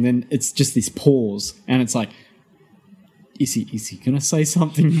something, and then it's just this pause, and it's like, is he gonna say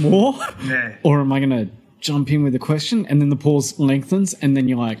something more, or am I gonna jump in with a question? And then the pause lengthens, and then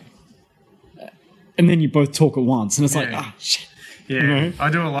you're like, and then you both talk at once, and it's like, shit. Yeah, I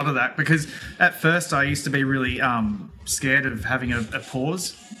do a lot of that because at first I used to be really scared of having a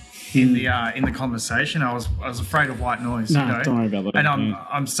pause in the conversation. I was afraid of white noise. Don't worry about that. And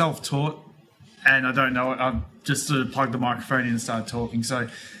I'm self-taught, and I don't know it. I just sort of plugged the microphone in and started talking. So,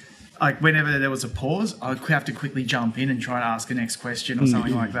 like whenever there was a pause, I'd have to quickly jump in and try to ask a next question or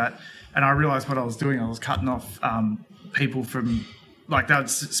something like that. And I realised what I was doing. I was cutting off people from, like, they'd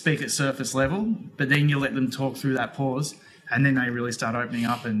speak at surface level, but then you let them talk through that pause, and then they really start opening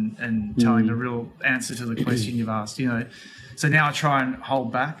up and telling the real answer to the question you've asked, So now I try and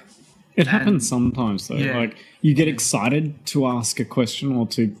hold back. It happens sometimes, though. Yeah. Like, you get excited to ask a question or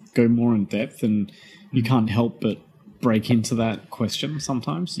to go more in depth, and you can't help but break into that question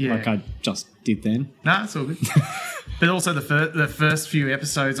sometimes, like I just did then. No, it's all good. But also the first few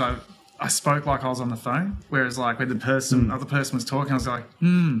episodes, I spoke like I was on the phone, whereas like when the other person was talking, I was like,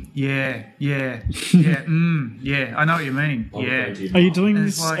 yeah, I know what you mean. Yeah. Are you doing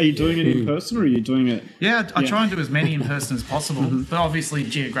this? Like, are you doing it in person, or are you doing it? Yeah, I try and do as many in person as possible, but obviously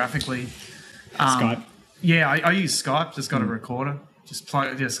geographically. Skype. Yeah, I use Skype. Just got a recorder. Just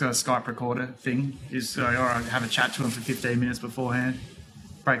got a Skype recorder thing. Or I have a chat to them for 15 minutes beforehand,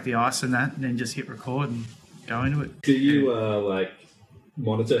 break the ice and that, and then just hit record and go into it. Do you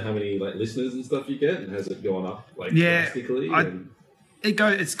monitor how many listeners and stuff you get, and has it gone up drastically?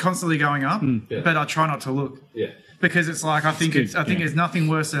 It's constantly going up, but I try not to look. Yeah. Because it's like I think good, there's nothing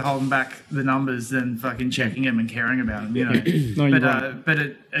worse than holding back the numbers than fucking checking them and caring about them, you know. No, you're right. But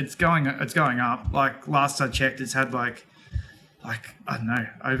it's going up. Like last I checked, it's had like I don't know,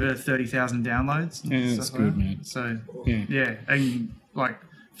 over 30,000 downloads. Yeah, that's stuff good, like that. man. So Yeah. and like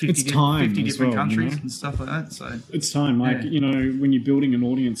It's 50 time as different well, countries you know? and stuff like that. So It's time, like, Yeah. you know, when you're building an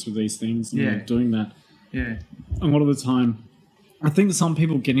audience with these things and Yeah. you're doing that, yeah, a lot of the time, I think that some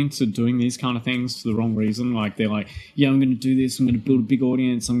people get into doing these kind of things for the wrong reason. Like, they're like, yeah, I'm going to do this, I'm going to build a big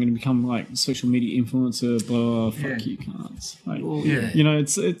audience, I'm going to become like social media influencer, blah, fuck Yeah. you, cunts. Like, yeah. you know,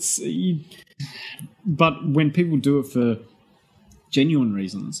 but when people do it for genuine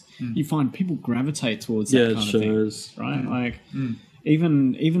reasons, you find people gravitate towards that Yeah, it kind of thing. shows. Right? Like,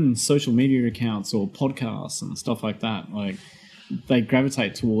 even social media accounts or podcasts and stuff like that, like, they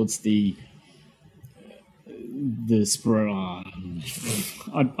gravitate towards the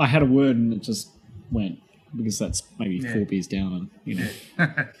I had a word and it just went, because that's maybe 4 beers down, and you know.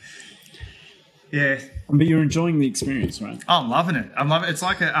 Yeah. But you're enjoying the experience, right? Oh, I'm loving it. It's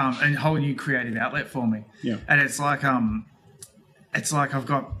like a whole new creative outlet for me. Yeah. And it's like I've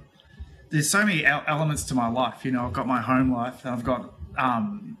got, there's so many elements to my life. You know, I've got my home life, and I've got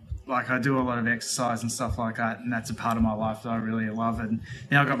like I do a lot of exercise and stuff like that, and that's a part of my life that I really love. And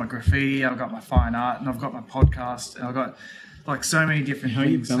then I've got my graffiti, I've got my fine art, and I've got my podcast, and I've got like so many different How are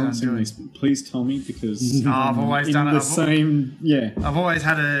you things that I'm balancing doing. these? Please tell me, because I've always in done it. the same. Yeah. I've always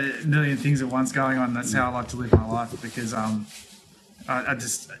had a million things at once going on. That's how I like to live my life, because I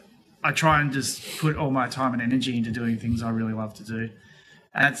try and just put all my time and energy into doing things I really love to do.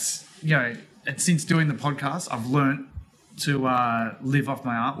 And that's, you know, and since doing the podcast, I've learnt to live off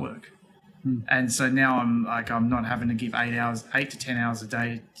my artwork. And so now I'm not having to give 8 to 10 hours a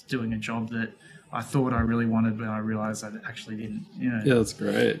day to doing a job that I thought I really wanted, but I realized I actually didn't. You know. Yeah, that's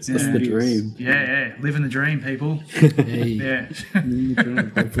great. That's Yeah. the dream. Yeah, living the dream, people. Hey, Yeah.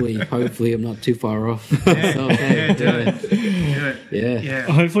 hopefully I'm not too far off. Yeah, So, hey, yeah, do it. Do it. Yeah. Yeah.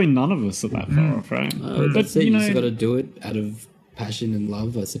 Hopefully, none of us are that far off, right? That's it. You just got to do it out of passion and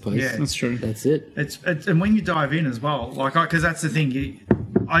love, I suppose. Yeah. That's true. That's it. It's and when you dive in as well, like, because that's the thing.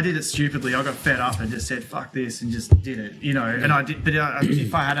 I did it stupidly. I got fed up and just said "fuck this" and just did it, you know. And I did, but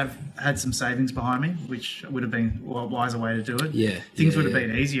if I had some savings behind me, which would have been a wiser way to do it, things would have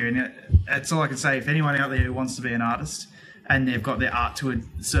been easier. And that's all I can say. If anyone out there who wants to be an artist and they've got their art to a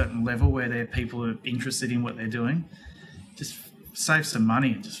certain level where their people are interested in what they're doing, just save some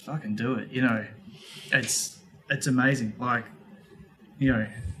money and just fucking do it. You know, it's amazing. Like, you know,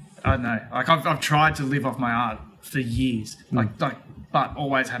 I don't know. Like I've tried to live off my art for years, but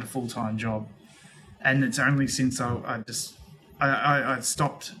always had a full-time job. And it's only since I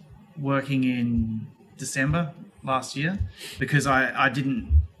stopped working in December last year, because I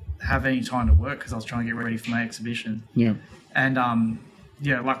didn't have any time to work because I was trying to get ready for my exhibition. Yeah. And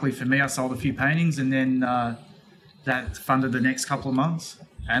luckily for me, I sold a few paintings, and then that funded the next couple of months.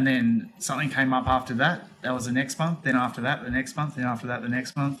 And then something came up after that. That was the next month. Then after that, the next month. Then after that, the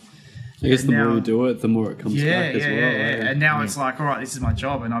next month. I guess And the more now- you do it, the more it comes back as well. Yeah. eh? And now it's like, all right, this is my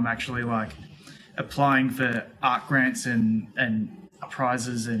job, and I'm actually like applying for art grants and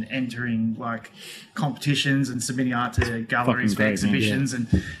prizes and entering like competitions and submitting art to galleries Fucking for great, man. exhibitions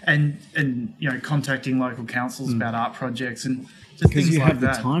and you know, contacting local councils about art projects and just Because things you like have the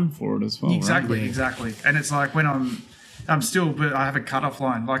that. time for it as well. Exactly, Right? exactly. And it's like when I'm still, but I have a cutoff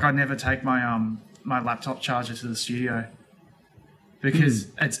line. Like I never take my my laptop charger to the studio, because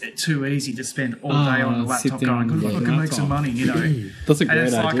it's too easy to spend all day on the sit laptop there going, and good, look I at can the make some laptop. money, you know. That's a And great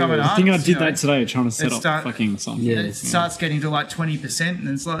it's like idea. I'm an I think I artist, did you know. that today, trying to set It up start- fucking something. Yeah. It starts getting to like 20%, and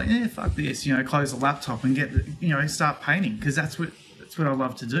it's like, fuck this, you know, close the laptop and start painting, because that's what I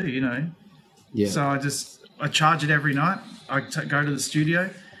love to do, you know. Yeah. So I charge it every night. I go to the studio,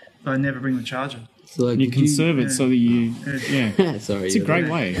 but I never bring the charger. So like, You did conserve it so that you, yeah. Sorry. It's a you're great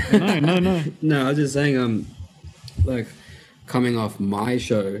right. way. No. No, I was just saying, like, coming off my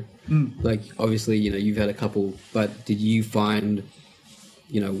show, like, obviously, you know, you've had a couple, but did you find,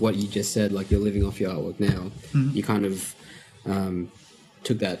 you know, what you just said, like, you're living off your artwork now, you kind of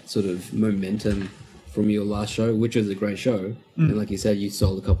took that sort of momentum from your last show, which was a great show, and like you said, you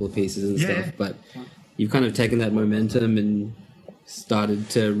sold a couple of pieces and Yeah. stuff, but you've kind of taken that momentum and started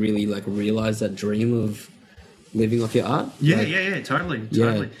to really, like, realize that dream of living off your art? Yeah, Like, totally.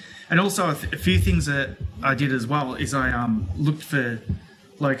 Yeah. And also a few things that I did as well is I looked for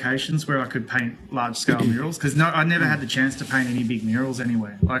locations where I could paint large scale murals, because I never had the chance to paint any big murals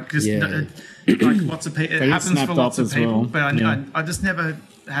anywhere. Like just Yeah. like lots of people. It They get happens for snapped lots up of as people, well. but Yeah. I just never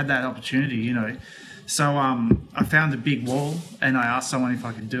had that opportunity, you know. So I found a big wall and I asked someone if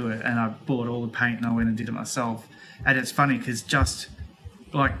I could do it, and I bought all the paint and I went and did it myself. And it's funny because just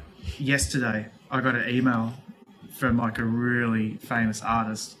like yesterday, I got an email from like a really famous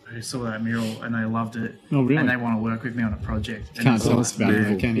artist who saw that mural and they loved it. Oh, really? And they want to work with me on a project. And Can't it's tell like, us about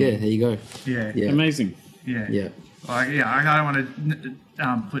it, can you? Yeah, there you go. Yeah. Yeah. Amazing. Yeah. Yeah. Like, I don't want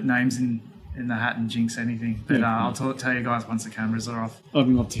to put names in the hat and jinx anything, but Yeah. I'll tell you guys once the cameras are off. I'd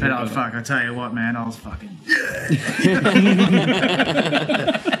love to hear But about it. fuck, I tell you what, man, I was fucking.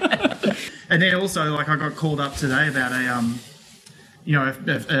 And then also, like, I got called up today about a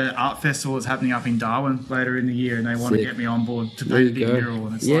art festival is happening up in Darwin later in the year, and they want to Sick. get me on board to There paint a you big go. mural.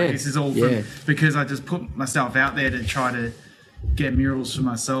 And it's Yeah, like, this is all yeah. because I just put myself out there to try to get murals for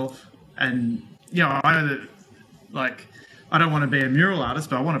myself. And, I know that, like, I don't want to be a mural artist,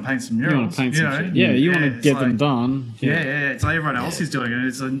 but I want to paint some murals. You want to paint some know? shit. Yeah, you want to it's get like, them done. Yeah, it's like everyone else is doing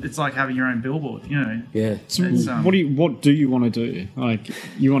it. It's like having your own billboard, Yeah. So It's, what do you want to do? Like,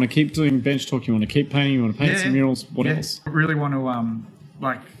 you want to keep doing bench talk? You want to keep painting? You want to paint some murals? What else? I really want to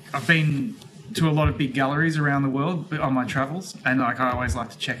I've been to a lot of big galleries around the world on my travels, and like I always like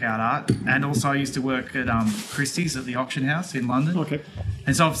to check out art. And also I used to work at Christie's at the auction house in London. Okay.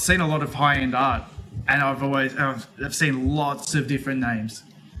 And so I've seen a lot of high-end art, and I've seen lots of different names.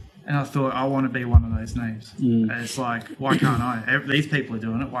 And I thought, I want to be one of those names. And it's like, why can't I? These people are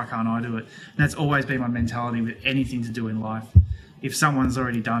doing it. Why can't I do it? And that's always been my mentality with anything to do in life. If someone's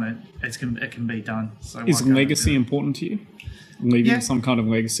already done it, it can be done. So why Is can't I do legacy it? important to you? Leaving Yeah. some kind of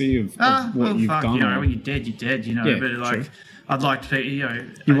legacy of what you've done? You know, or- when you're dead, you're dead. Yeah, but like, true. I'd like to be.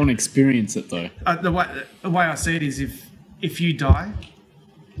 you want to experience it though. The way I see it is, if you die,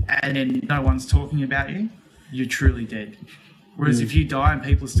 and then no one's talking about you, you're truly dead. Whereas if you die and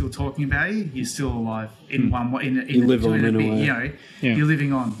people are still talking about you, you're still alive in one way. You live on in a way. Yeah. You're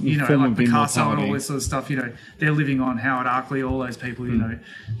living on. Form Like of Picasso and all immortality. this sort of stuff. They're living on. Howard Arkley, all those people.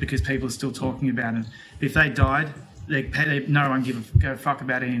 Because people are still talking about it. If they died, no one give a fuck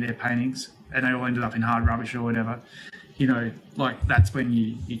about any of their paintings, and they all ended up in hard rubbish or whatever. Like that's when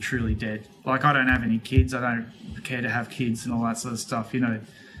you're truly dead. Like I don't have any kids. I don't care to have kids and all that sort of stuff.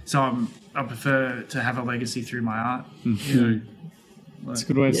 So I prefer to have a legacy through my art. It's a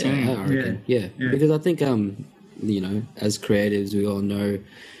good way of saying I it. reckon. Yeah. Yeah. Because I think, as creatives, we all know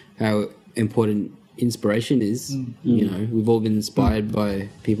how important inspiration is. We've all been inspired by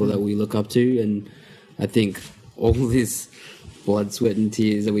people that we look up to, and I think all this blood, sweat, and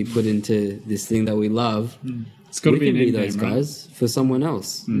tears that we put into this thing that we love, It's got to we be can an be end those game, right? guys for someone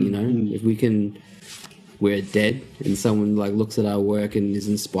else. If we can, we're dead, and someone like looks at our work and is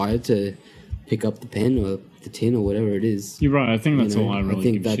inspired to pick up the pen or the tin or whatever it is. You're right. I think that's all I really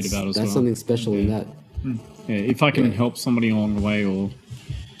think give a shit about as that's well. something special in that. Yeah, if I can help somebody along the way, or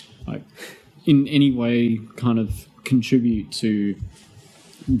like in any way, kind of contribute to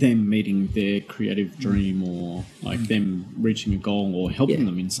them meeting their creative dream, or like them reaching a goal, or helping Yeah.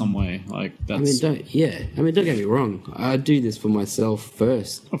 them in some way, like that's don't get me wrong. I do this for myself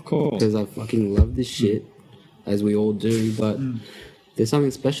first of course. because I fucking love this shit, as we all do. But there's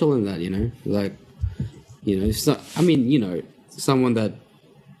something special in that, someone that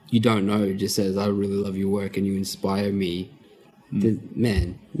you don't know just says, "I really love your work and you inspire me." Then,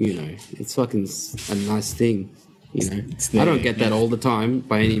 man, it's fucking a nice thing. I don't get that all the time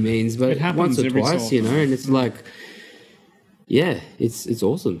by any means, but It happens once or every so twice, often. and it's like, yeah, it's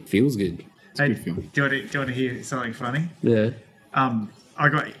awesome. Feels good. Hey, good film. do you want to hear something funny? Yeah. I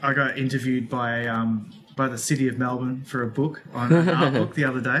got interviewed by the City of Melbourne for a book on an art book the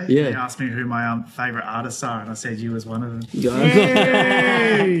other day. Yeah. They asked me who my favourite artists are, and I said you was one of them.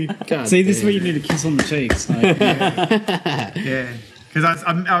 Hey! God See, this is damn. where you need a kiss on the cheeks. Like, Yeah, because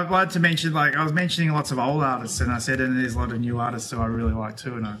I wanted to mention, like, I was mentioning lots of old artists, and I said, and there's a lot of new artists who I really like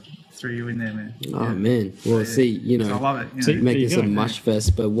too, and I threw you in there, man. Oh man. Well, see, 'Cause I love it. See, make There you this go. a mush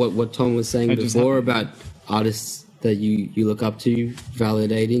fest. But what Tom was saying That just before happened. about artists that you look up to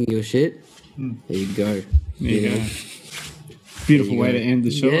validating your shit, there you go. there you go. Beautiful way to end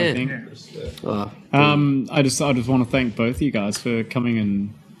the show, I Yeah. think. Oh, I just want to thank both of you guys for coming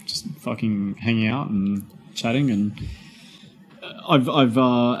and just fucking hanging out and chatting, and I've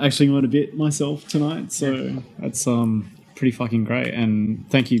actually learned a bit myself tonight, so that's pretty fucking great. And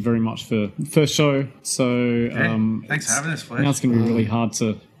thank you very much for the first show. So Thanks for having us, Fletch. now it's going to be really hard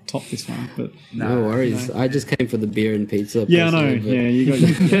to top this one, but no worries. I just came for the beer and pizza. yeah, I know. personally, Yeah, you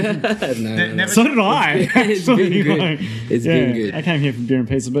got. but- no. Never- So did I. It's been actually. good. Like, It's been good. I came here for beer and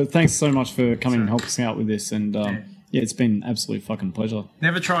pizza, but thanks so much for coming and helping us out with this. And yeah, it's been an absolute fucking pleasure.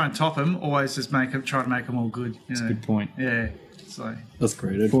 Never try and top them. Always just try to make them all good. That's Good point. Yeah. So That's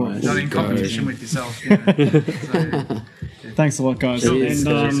great For- advice. not in competition with yourself. So, Thanks a lot, guys. Cheers,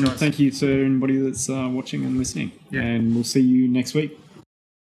 And guys. thank you to everybody that's watching and listening. Yeah. And we'll see you next week.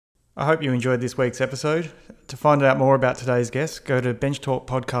 I hope you enjoyed this week's episode. To find out more about today's guest, go to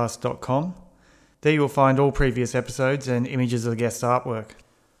benchtalkpodcast.com. There you will find all previous episodes and images of the guest's artwork.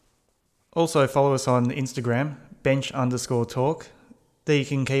 Also follow us on Instagram, bench_talk. There you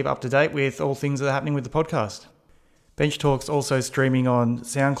can keep up to date with all things that are happening with the podcast. Bench Talk's also streaming on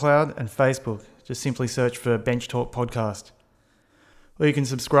SoundCloud and Facebook. Just simply search for Bench Talk Podcast. Or you can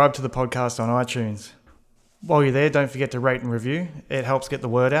subscribe to the podcast on iTunes. While you're there, don't forget to rate and review. It helps get the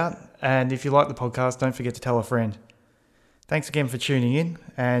word out. And if you like the podcast, don't forget to tell a friend. Thanks again for tuning in,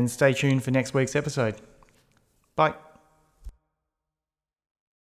 and stay tuned for next week's episode. Bye.